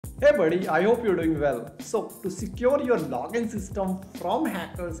Hey buddy, I hope you're doing well. So to secure your login system from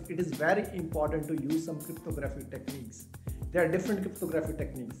hackers, it is very important to use some cryptography techniques. There are different cryptography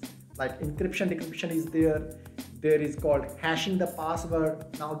techniques like encryption, decryption is there. There is called hashing the password.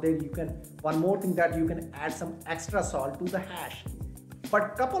 Now there you can, one more thing that you can add some extra salt to the hash.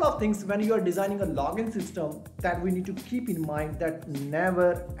 But couple of things when you are designing a login system that we need to keep in mind, that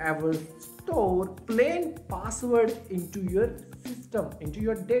never ever store plain password into your system, into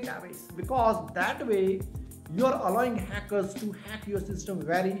your database, because that way you are allowing hackers to hack your system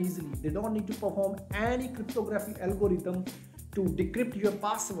very easily. They don't need to perform any cryptography algorithm to decrypt your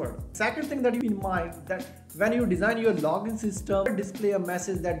password. Second thing that you in mind, that when you design your login system, display a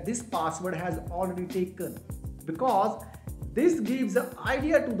message that this password has already taken, because this gives the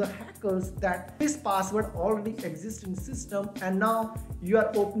idea to the hackers that this password already exists in system, and now you are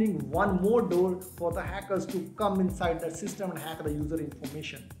opening one more door for the hackers to come inside the system and hack the user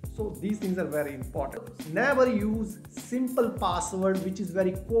information. So these things are very important. Never use simple password, which is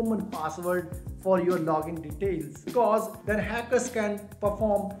very common password for your login details, because then hackers can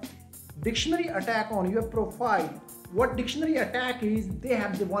perform dictionary attack on your profile. What dictionary attack is, they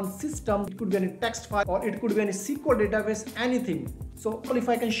have the one system, it could be any text file or it could be any SQL database, anything. So if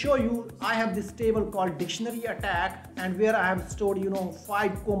I can show you, I have this table called dictionary attack, and where I have stored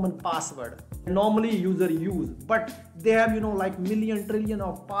 5 common password normally user use, but they have like million trillion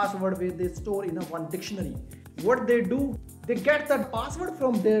of password where they store in a one dictionary. What they do, they get that password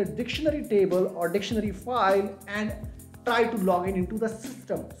from their dictionary table or dictionary file and try to log into the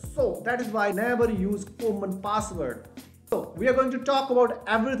system. So that is why never use common password. So we are going to talk about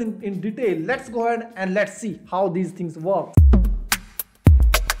everything in detail. Let's go ahead and let's see how these things work.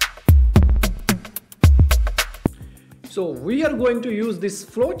 So we are going to use this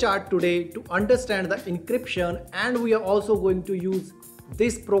flowchart today to understand the encryption, and we are also going to use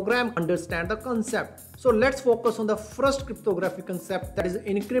this program to understand the concept. So let's focus on the first cryptography concept, that is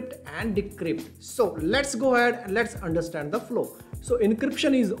encrypt and decrypt. So let's go ahead and let's understand the flow. So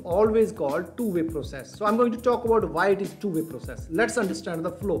encryption is always called two-way process. So I'm going to talk about why it is two-way process. Let's understand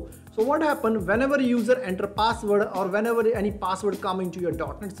the flow. So what happens whenever a user enter password, or whenever any password come into your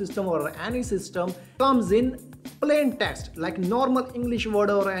dotnet system or any system comes in plain text like normal English word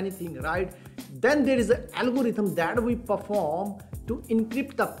or anything, right? Then there is an algorithm that we perform to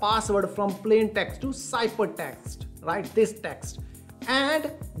encrypt the password from plain text to ciphertext, right? This text.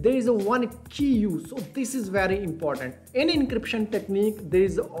 And there is a one key used. So this is very important. In encryption technique, there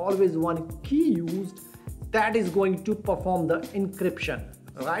is always one key used that is going to perform the encryption,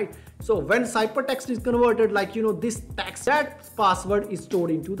 right? So when ciphertext is converted, like this text, that password is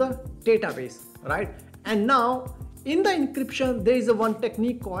stored into the database, right? And now in the encryption, there is a one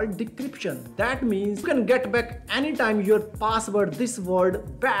technique called decryption. That means you can get back anytime your password, this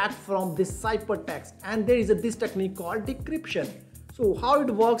word, back from this ciphertext. And there is this technique called decryption. So how it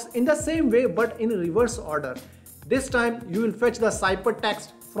works, in the same way but in reverse order. This time you will fetch the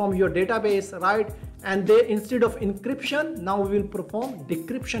ciphertext from your database, right? And they, instead of encryption, now we will perform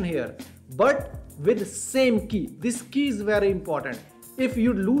decryption here, but with the same key. This key is very important. If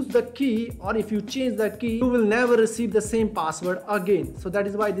you lose the key or if you change the key, you will never receive the same password again. So that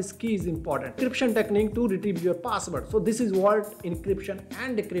is why this key is important. Encryption technique to retrieve your password. So this is what encryption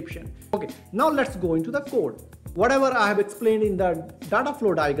and decryption. Okay, now let's go into the code. Whatever I have explained in the data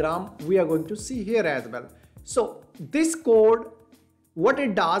flow diagram, we are going to see here as well. So this code, what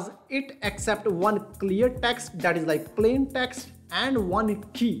it does, it accepts one clear text, that is like plain text, and one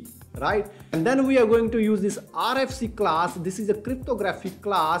key, right? And then we are going to use this RFC class. This is a cryptography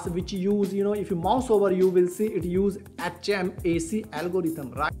class which use, if you mouse over, you will see it use HMAC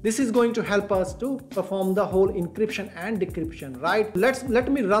algorithm, right? This is going to help us to perform the whole encryption and decryption, right?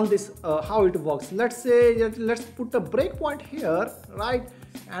 Let me run this how it works. Let's say let's put a breakpoint here, right?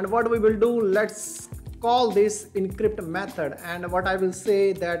 And what we will do, let's call this encrypt method, and what I will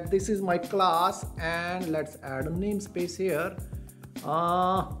say that this is my class, and let's add a namespace here.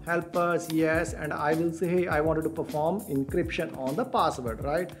 Help us, yes, and I will say, hey, I wanted to perform encryption on the password,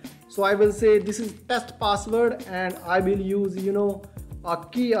 right? So I will say this is test password, and I will use a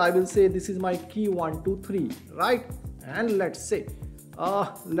key. I will say this is my key 123, right? And let's say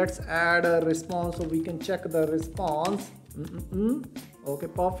let's add a response so we can check the response. Okay,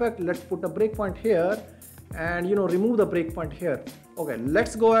 perfect. Let's put a breakpoint here and remove the breakpoint here. Okay,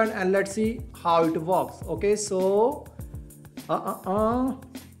 let's go ahead and let's see how it works. Okay, so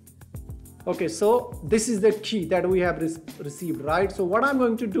okay, so this is the key that we have received, right? So what I'm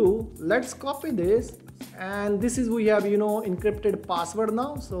going to do, let's copy this, and this is, we have encrypted password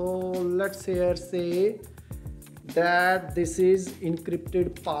now. So let's here say that this is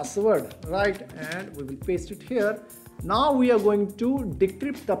encrypted password, right? And we will paste it here. Now we are going to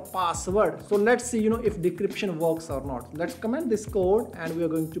decrypt the password. So let's see, if decryption works or not. Let's comment this code and we are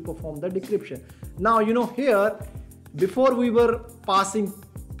going to perform the decryption. Now, here, before we were passing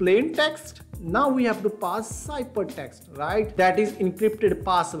plain text, now we have to pass ciphertext, right? That is encrypted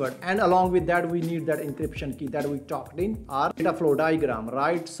password, and along with that we need that encryption key that we talked in our data flow diagram,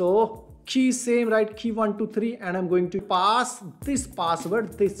 right? So key same, right? Key 1 2 3, and I'm going to pass this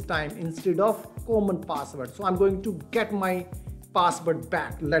password this time instead of common password. So I'm going to get my password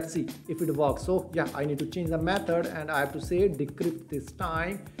back. Let's see if it works. So yeah, I need to change the method and I have to say decrypt this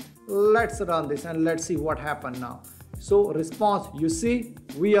time. Let's run this and let's see what happened now. So response, you see,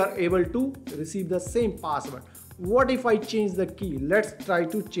 we are able to receive the same password. What if I change the key? Let's try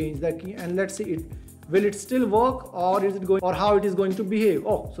to change the key and let's see it. Will it still work, or is it going, or how it is going to behave?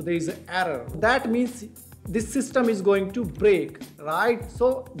 Oh, so there is an error. That means this system is going to break, right?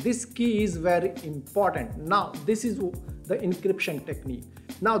 So this key is very important. Now this is the encryption technique.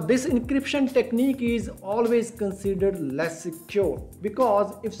 Now this encryption technique is always considered less secure,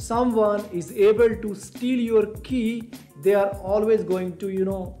 because if someone is able to steal your key, they are always going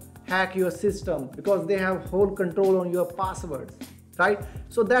to hack your system, because they have whole control on your passwords, right?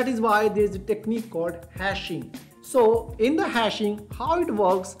 So that is why there is a technique called hashing. So in the hashing, how it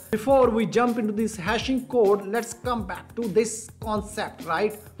works, before we jump into this hashing code, let's come back to this concept,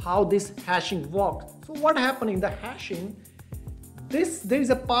 right? How this hashing works. So what happened in the hashing, there is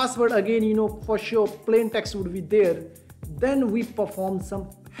a password again, for sure plain text would be there. Then we perform some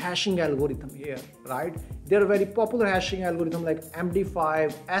hashing algorithm here, right? There are very popular hashing algorithm like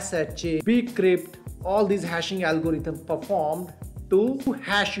MD5, SHA, bcrypt, all these hashing algorithms performed to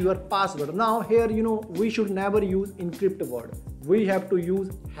hash your password. Now here, we should never use encrypt word. We have to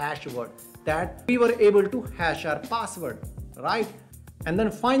use hash word, that we were able to hash our password, right? And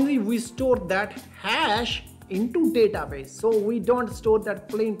then finally we store that hash into database. So we don't store that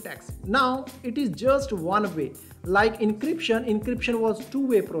plain text. Now it is just one way. Like encryption was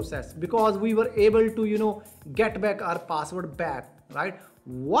two-way process, because we were able to get back our password back, right?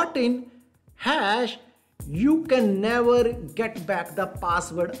 What in hash, you can never get back the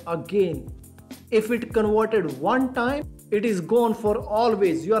password again. If it converted one time, it is gone for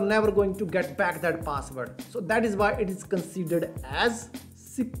always. You are never going to get back that password. So that is why it is considered as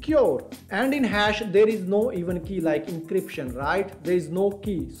secure. And in hash, there is no even key like encryption, right? There is no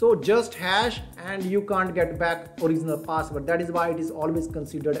key. So just hash and you can't get back original password. That is why it is always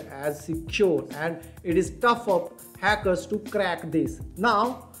considered as secure, and it is tough for hackers to crack this.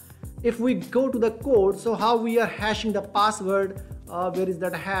 Now, if we go to the code, so how we are hashing the password, where is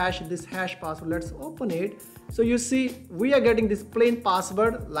that hash, this hash password, let's open it. So you see, we are getting this plain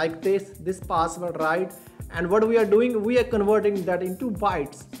password like this password, right? And what we are doing, we are converting that into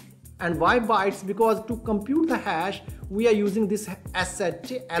bytes. And why bytes? Because to compute the hash, we are using this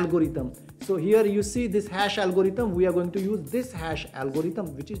SHA algorithm. So here you see this hash algorithm, we are going to use this hash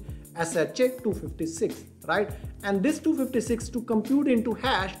algorithm, which is SHA 256, right? And this 256 to compute into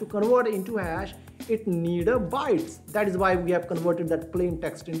hash, to convert into hash, it need a bytes. That is why we have converted that plain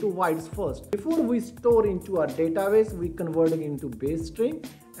text into bytes first. Before we store into our database, we convert it into base string,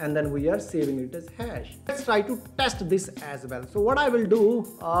 and then we are saving it as hash. Let's try to test this as well. So what I will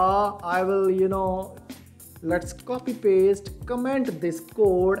do, I will, let's copy paste, comment this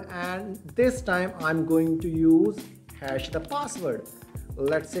code, and this time I'm going to use hash the password.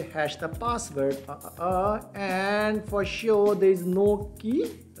 Let's say hash the password, and for sure there is no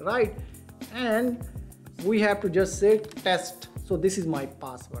key, right? And we have to just say test. So this is my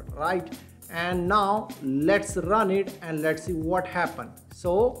password, right? And now let's run it and let's see what happened.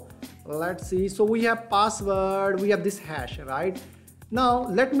 So let's see. So we have password, we have this hash, right? Now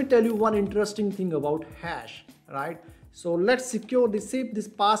let me tell you one interesting thing about hash, right? So let's secure this, save this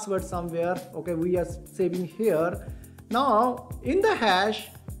password somewhere. Okay, we are saving here. Now in the hash,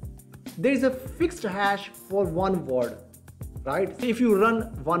 there is a fixed hash for one word, right? If you run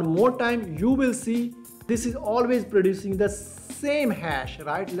one more time, you will see this is always producing the same hash,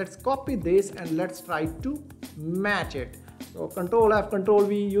 right? Let's copy this and let's try to match it. So Control F, Control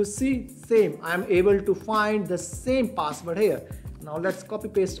V, you see same. I am able to find the same password here. Now let's copy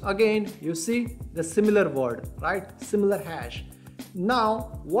paste again. You see the similar word, right? Similar hash.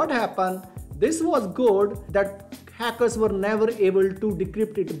 Now what happened? This was good that hackers were never able to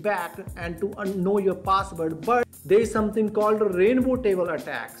decrypt it back and to know your password, but there is something called a rainbow table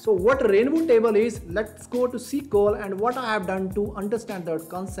attack. So what rainbow table is, let's go to SQL, and what I have done to understand that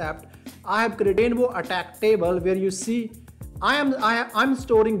concept, I have created a rainbow attack table where you see I'm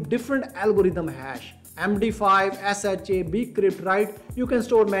storing different algorithm hash. MD5, SHA, bcrypt, right? You can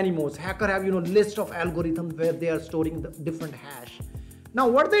store many more. Hacker have, list of algorithms where they are storing the different hash. Now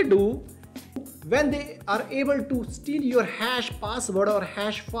what they do, when they are able to steal your hash password or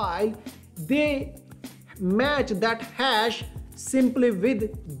hash file, they match that hash simply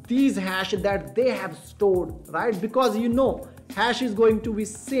with these hash that they have stored, right? Because hash is going to be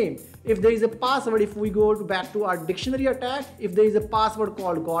same. If there is a password, if we go back to our dictionary attack, if there is a password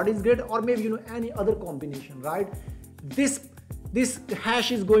called God is great, or maybe any other combination, right? This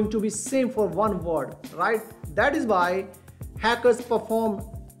hash is going to be same for one word, right? That is why hackers perform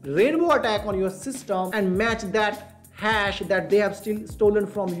rainbow attack on your system and match that hash that they have still stolen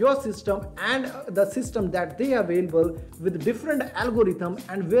from your system and the system that they are available with different algorithm,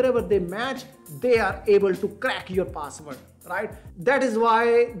 and wherever they match, they are able to crack your password, right? That is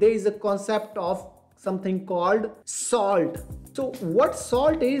why there is a concept of something called salt. So what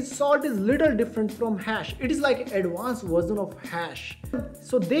salt is little different from hash. It is like advanced version of hash.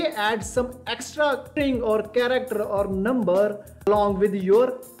 So they add some extra string or character or number along with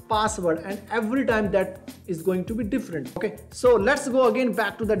your password, and every time that is going to be different. Okay, so let's go again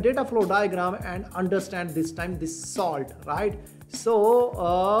back to the data flow diagram and understand this time this salt, right? So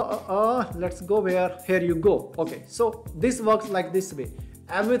let's go where, here you go. Okay, so this works like this way.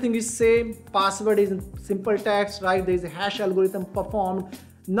 Everything is same, password is in simple text, right? There is a hash algorithm performed.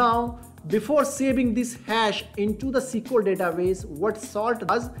 Now before saving this hash into the SQL database, what salt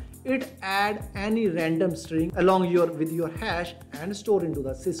does, it add any random string along with your hash and store into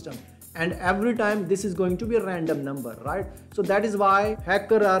the system, and every time this is going to be a random number, right? So that is why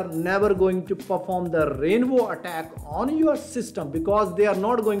hackers are never going to perform the rainbow attack on your system, because they are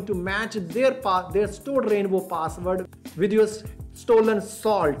not going to match their stored rainbow password with your stolen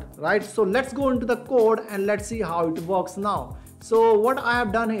salt, right? So let's go into the code and let's see how it works now. So what I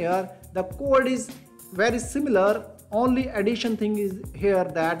have done here, the code is very similar. Only addition thing is here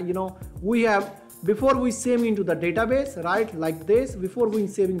that we have, before we save into the database, right, like this, before we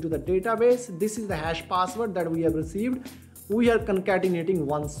save into the database, this is the hash password that we have received. We are concatenating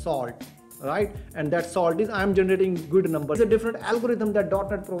one salt, right? And that salt is, I am generating good numbers. It's a different algorithm that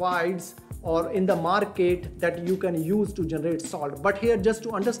dotnet provides or in the market that you can use to generate salt. But here, just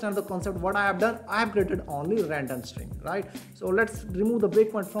to understand the concept, what I have done, I have created only random string, right? So let's remove the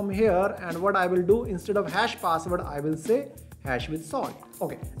breakpoint from here, and what I will do, instead of hash password, I will say hash with salt.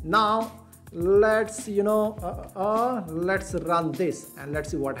 Okay, now let's let's run this and let's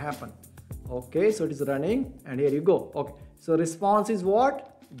see what happened. Okay, so it is running, and here you go. Okay, so response is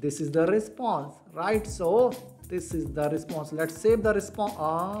what? This is the response, right? So this is the response. Let's save the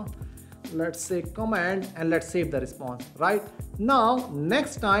response. Let's say command and let's save the response. Right now,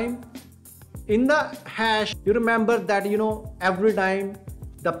 next time in the hash, you remember that every time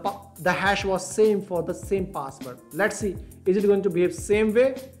the hash was same for the same password. Let's see, is it going to behave same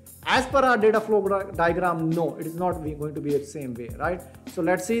way as per our data flow diagram? No, it is not going to behave same way, right? So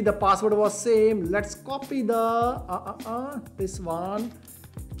let's see, the password was same. Let's copy the this one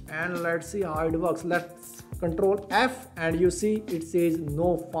and let's see how it works. Let's Control F, and you see it says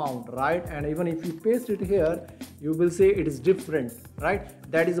no found, right? And even if you paste it here, you will say it is different, right?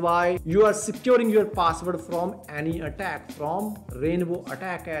 That is why you are securing your password from any attack, from rainbow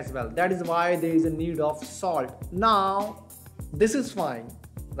attack as well. That is why there is a need of salt. Now this is fine,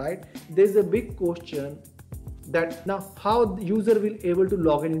 right? There is a big question that now how the user will able to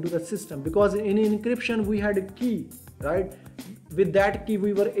log in into the system, because in encryption we had a key, right? With that key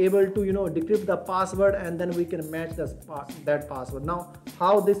we were able to decrypt the password, and then we can match that password. Now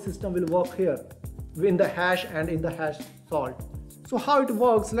how this system will work here in the hash and in the hash salt. So how it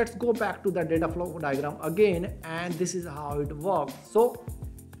works, let's go back to the data flow diagram again, and this is how it works. So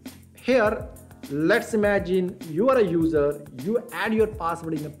here let's imagine you are a user, you add your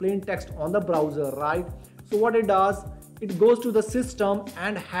password in a plain text on the browser, right? So what it does, it goes to the system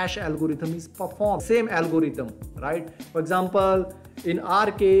and hash algorithm is performed. Same algorithm, right? For example, in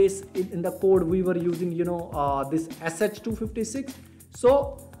our case, in the code we were using this sh256.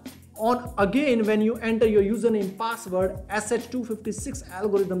 So again when you enter your username password, sh256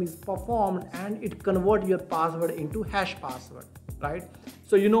 algorithm is performed and it convert your password into hash password, right?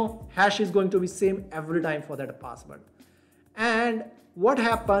 So hash is going to be same every time for that password. And what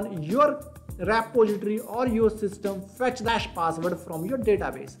happened, your repository or your system fetch the hash password from your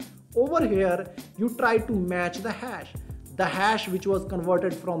database. Over here you try to match the hash which was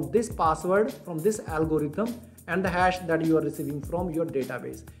converted from this password, from this algorithm, and the hash that you are receiving from your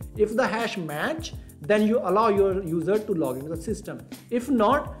database. If the hash match, then you allow your user to log into the system. If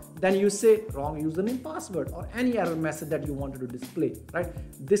not, then you say wrong username password or any error message that you wanted to display, right?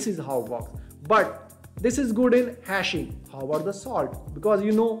 This is how it works. But This is good in hashing. How about the salt? Because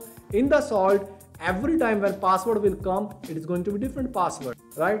you know, in the salt, every time when password will come, it is going to be different password,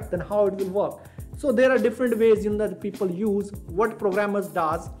 right? Then how it will work? So there are different ways, you know, that people use, what programmers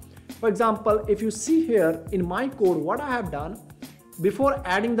does. For example, if you see here in my code, what I have done, before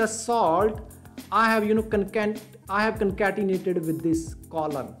adding the salt, I have, you know, concatenated with this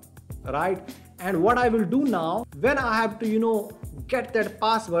colon, right? And what I will do now, when I have to, you know, get that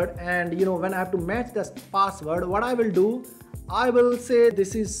password, and you know, when I have to match this password, what I will do, I will say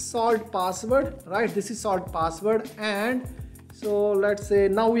this is salt password, right? This is salt password. And so let's say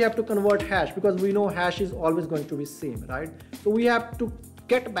now we have to convert hash, because we know hash is always going to be same, right? So we have to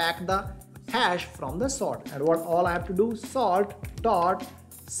get back the hash from the salt. And what all I have to do, salt dot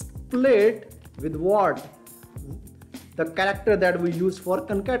split with what? The character that we use for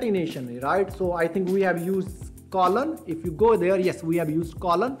concatenation, right? So I think we have used colon. If you go there, yes, we have used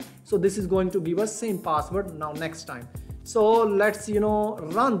colon. So this is going to give us same password now next time. So let's, you know,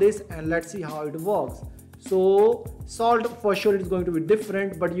 run this and let's see how it works. So salt for sure is going to be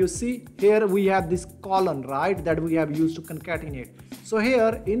different, but you see here we have this colon, right, that we have used to concatenate. So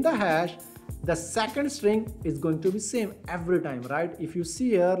here in the hash, the second string is going to be same every time, right? If you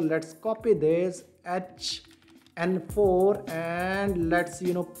see here, let's copy this N4 and let's,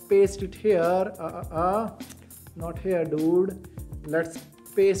 you know, paste it here. Not here, dude. Let's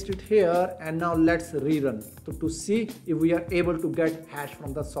paste it here, and now let's rerun to see if we are able to get hash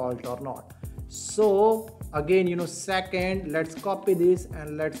from the salt or not. So again, you know, second, let's copy this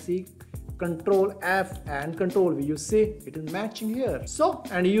and let's see, Control F and Control V. You see it is matching here. So,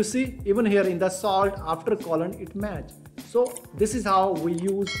 and you see even here in the salt after colon it matched. So this is how we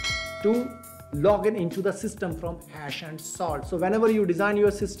use to log in into the system from hash and salt. So whenever you design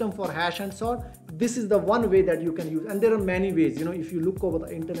your system for hash and salt, this is the one way that you can use. And there are many ways, you know, if you look over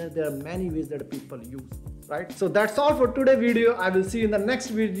the internet, there are many ways that people use, right? So that's all for today's video. I will see you in the next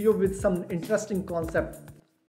video with some interesting concept.